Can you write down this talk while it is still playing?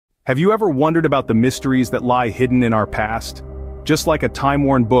Have you ever wondered about the mysteries that lie hidden in our past? Just like a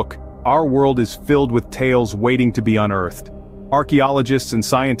time-worn book, our world is filled with tales waiting to be unearthed. Archaeologists and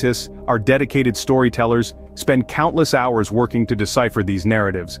scientists, our dedicated storytellers, spend countless hours working to decipher these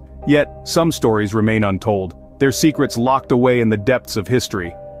narratives. Yet, some stories remain untold, their secrets locked away in the depths of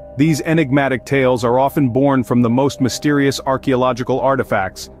history. These enigmatic tales are often born from the most mysterious archaeological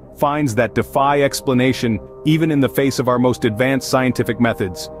artifacts, finds that defy explanation even in the face of our most advanced scientific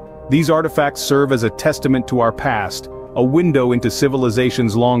methods. These artifacts serve as a testament to our past, a window into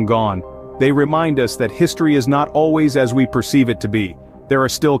civilizations long gone. They remind us that history is not always as we perceive it to be. There are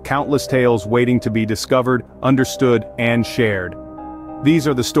still countless tales waiting to be discovered, understood, and shared. These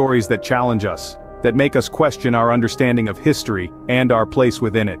are the stories that challenge us, that make us question our understanding of history and our place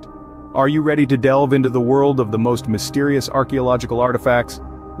within it. Are you ready to delve into the world of the most mysterious archaeological artifacts?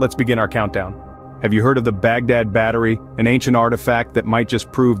 Let's begin our countdown. Have you heard of the Baghdad Battery, an ancient artifact that might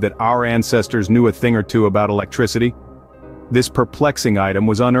just prove that our ancestors knew a thing or two about electricity? This perplexing item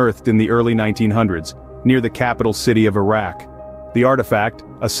was unearthed in the early 1900s, near the capital city of Iraq. The artifact,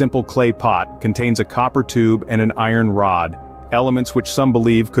 a simple clay pot, contains a copper tube and an iron rod, elements which some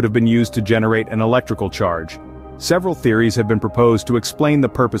believe could have been used to generate an electrical charge. Several theories have been proposed to explain the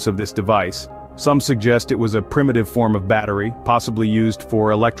purpose of this device. Some suggest it was a primitive form of battery, possibly used for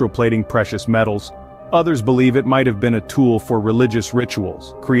electroplating precious metals. Others believe it might have been a tool for religious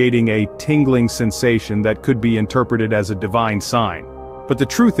rituals, creating a tingling sensation that could be interpreted as a divine sign. But the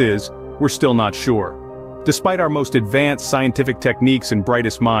truth is, we're still not sure. Despite our most advanced scientific techniques and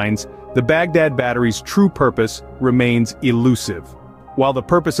brightest minds, the Baghdad Battery's true purpose remains elusive. While the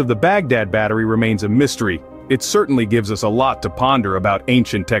purpose of the Baghdad Battery remains a mystery, it certainly gives us a lot to ponder about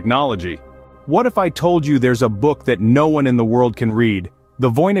ancient technology. What if I told you there's a book that no one in the world can read? The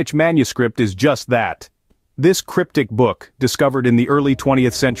Voynich Manuscript is just that. This cryptic book, discovered in the early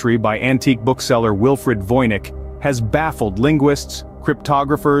 20th century by antique bookseller Wilfrid Voynich, has baffled linguists,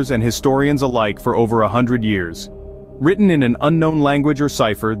 cryptographers and historians alike for over 100 years. Written in an unknown language or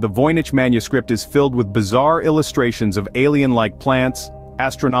cipher, the Voynich Manuscript is filled with bizarre illustrations of alien-like plants,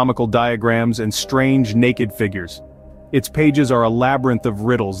 astronomical diagrams and strange naked figures. Its pages are a labyrinth of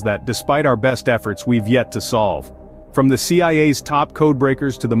riddles that, despite our best efforts, we've yet to solve. From the CIA's top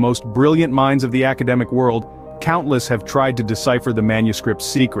codebreakers to the most brilliant minds of the academic world, countless have tried to decipher the manuscript's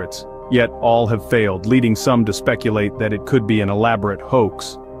secrets, yet all have failed, leading some to speculate that it could be an elaborate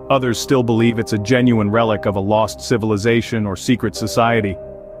hoax. Others still believe it's a genuine relic of a lost civilization or secret society.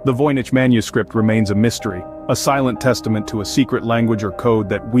 The Voynich Manuscript remains a mystery, a silent testament to a secret language or code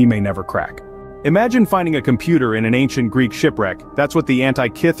that we may never crack. Imagine finding a computer in an ancient Greek shipwreck. That's what the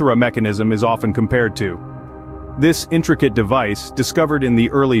Antikythera Mechanism is often compared to. This intricate device, discovered in the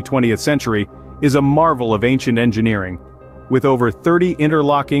early 20th century, is a marvel of ancient engineering. With over 30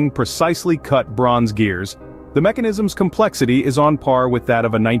 interlocking, precisely cut bronze gears, the mechanism's complexity is on par with that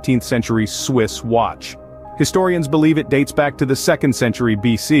of a 19th century Swiss watch. Historians believe it dates back to the 2nd century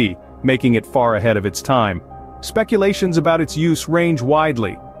BC, making it far ahead of its time. Speculations about its use range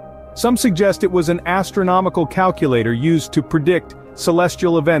widely. Some suggest it was an astronomical calculator used to predict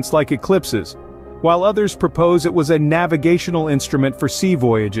celestial events like eclipses, while others propose it was a navigational instrument for sea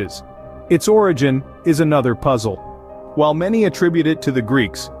voyages. Its origin is another puzzle. While many attribute it to the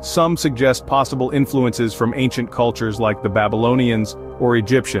Greeks, some suggest possible influences from ancient cultures like the Babylonians or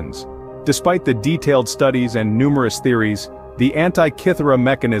Egyptians. Despite the detailed studies and numerous theories, the Antikythera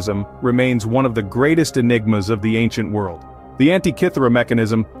Mechanism remains one of the greatest enigmas of the ancient world. The Antikythera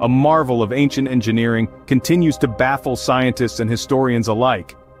Mechanism, a marvel of ancient engineering, continues to baffle scientists and historians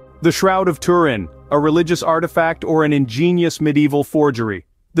alike. The Shroud of Turin, a religious artifact or an ingenious medieval forgery?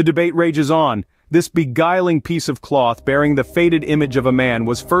 The debate rages on. This beguiling piece of cloth bearing the faded image of a man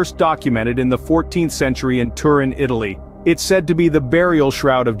was first documented in the 14th century in Turin, Italy. It's said to be the burial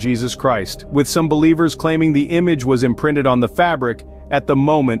shroud of Jesus Christ, with some believers claiming the image was imprinted on the fabric at the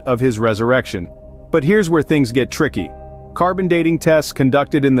moment of his resurrection. But here's where things get tricky. Carbon dating tests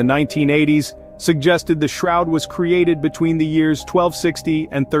conducted in the 1980s suggested the shroud was created between the years 1260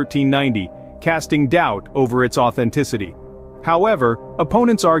 and 1390, casting doubt over its authenticity. However,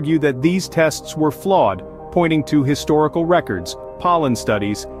 opponents argue that these tests were flawed, pointing to historical records, pollen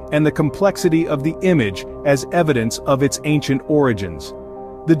studies, and the complexity of the image as evidence of its ancient origins.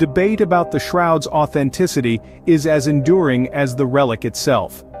 The debate about the shroud's authenticity is as enduring as the relic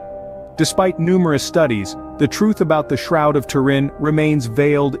itself. Despite numerous studies, the truth about the Shroud of Turin remains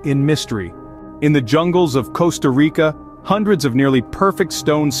veiled in mystery. In the jungles of Costa Rica, hundreds of nearly perfect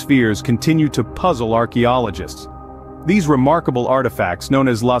stone spheres continue to puzzle archaeologists. These remarkable artifacts, known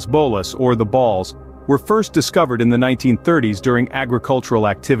as las bolas or the balls, were first discovered in the 1930s during agricultural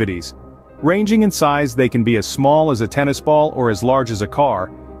activities. Ranging in size, they can be as small as a tennis ball or as large as a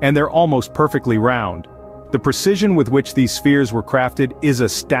car, and they're almost perfectly round. The precision with which these spheres were crafted is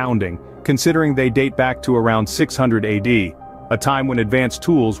astounding, considering they date back to around 600 AD, a time when advanced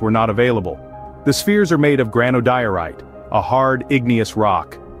tools were not available. The spheres are made of granodiorite, a hard, igneous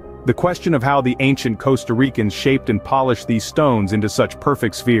rock. The question of how the ancient Costa Ricans shaped and polished these stones into such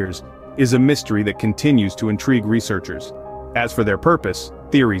perfect spheres is a mystery that continues to intrigue researchers. As for their purpose,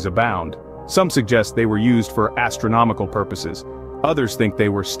 theories abound. Some suggest they were used for astronomical purposes. Others think they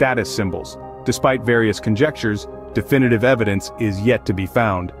were status symbols. Despite various conjectures, definitive evidence is yet to be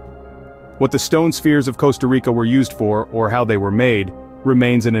found. What the stone spheres of Costa Rica were used for, or how they were made,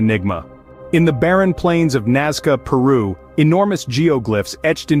 remains an enigma. In the barren plains of Nazca, Peru, enormous geoglyphs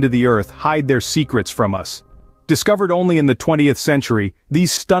etched into the earth hide their secrets from us. Discovered only in the 20th century,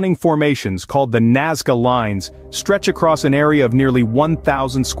 these stunning formations, called the Nazca Lines, stretch across an area of nearly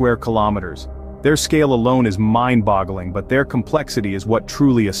 1,000 square kilometers. Their scale alone is mind-boggling, but their complexity is what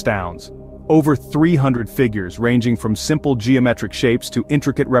truly astounds. Over 300 figures, ranging from simple geometric shapes to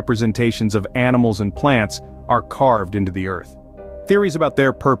intricate representations of animals and plants, are carved into the earth. Theories about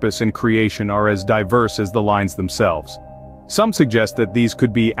their purpose and creation are as diverse as the lines themselves. Some suggest that these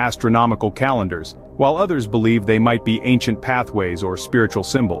could be astronomical calendars, while others believe they might be ancient pathways or spiritual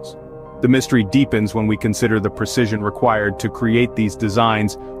symbols. The mystery deepens when we consider the precision required to create these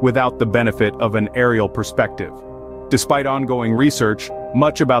designs without the benefit of an aerial perspective. Despite ongoing research,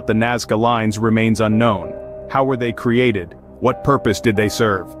 much about the Nazca Lines remains unknown. How were they created? What purpose did they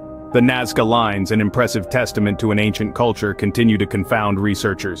serve? The Nazca Lines, an impressive testament to an ancient culture, continue to confound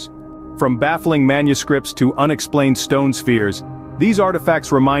researchers. From baffling manuscripts to unexplained stone spheres, these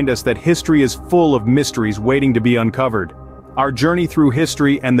artifacts remind us that history is full of mysteries waiting to be uncovered. Our journey through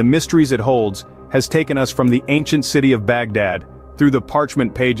history and the mysteries it holds has taken us from the ancient city of Baghdad, through the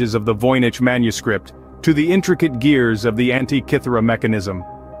parchment pages of the Voynich Manuscript, to the intricate gears of the Antikythera Mechanism.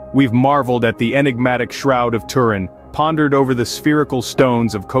 We've marveled at the enigmatic Shroud of Turin, pondered over the spherical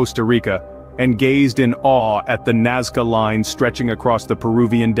stones of Costa Rica, and gazed in awe at the Nazca Lines stretching across the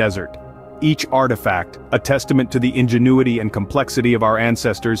Peruvian desert. Each artifact, a testament to the ingenuity and complexity of our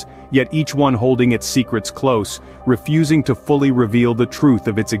ancestors, yet each one holding its secrets close, refusing to fully reveal the truth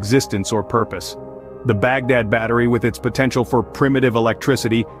of its existence or purpose. The Baghdad Battery, with its potential for primitive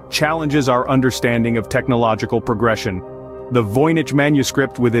electricity, challenges our understanding of technological progression. The Voynich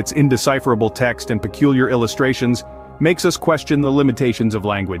Manuscript, with its indecipherable text and peculiar illustrations, makes us question the limitations of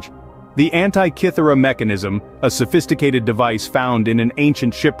language. The Antikythera Mechanism, a sophisticated device found in an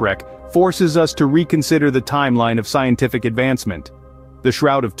ancient shipwreck, forces us to reconsider the timeline of scientific advancement. The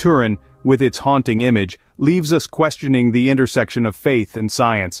Shroud of Turin, with its haunting image, leaves us questioning the intersection of faith and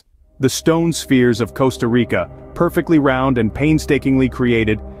science. The stone spheres of Costa Rica, perfectly round and painstakingly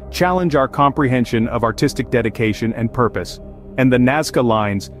created, challenge our comprehension of artistic dedication and purpose. And the Nazca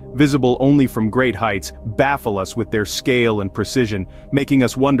Lines, visible only from great heights, baffle us with their scale and precision, making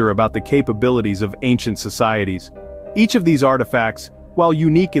us wonder about the capabilities of ancient societies. Each of these artifacts, while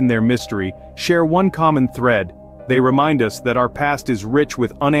unique in their mystery, share one common thread. They remind us that our past is rich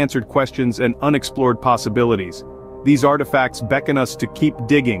with unanswered questions and unexplored possibilities. These artifacts beckon us to keep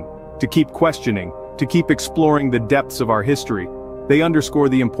digging, to keep questioning, to keep exploring the depths of our history. They underscore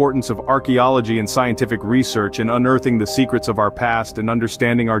the importance of archaeology and scientific research in unearthing the secrets of our past and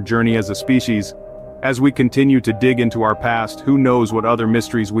understanding our journey as a species. As we continue to dig into our past, who knows what other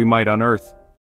mysteries we might unearth.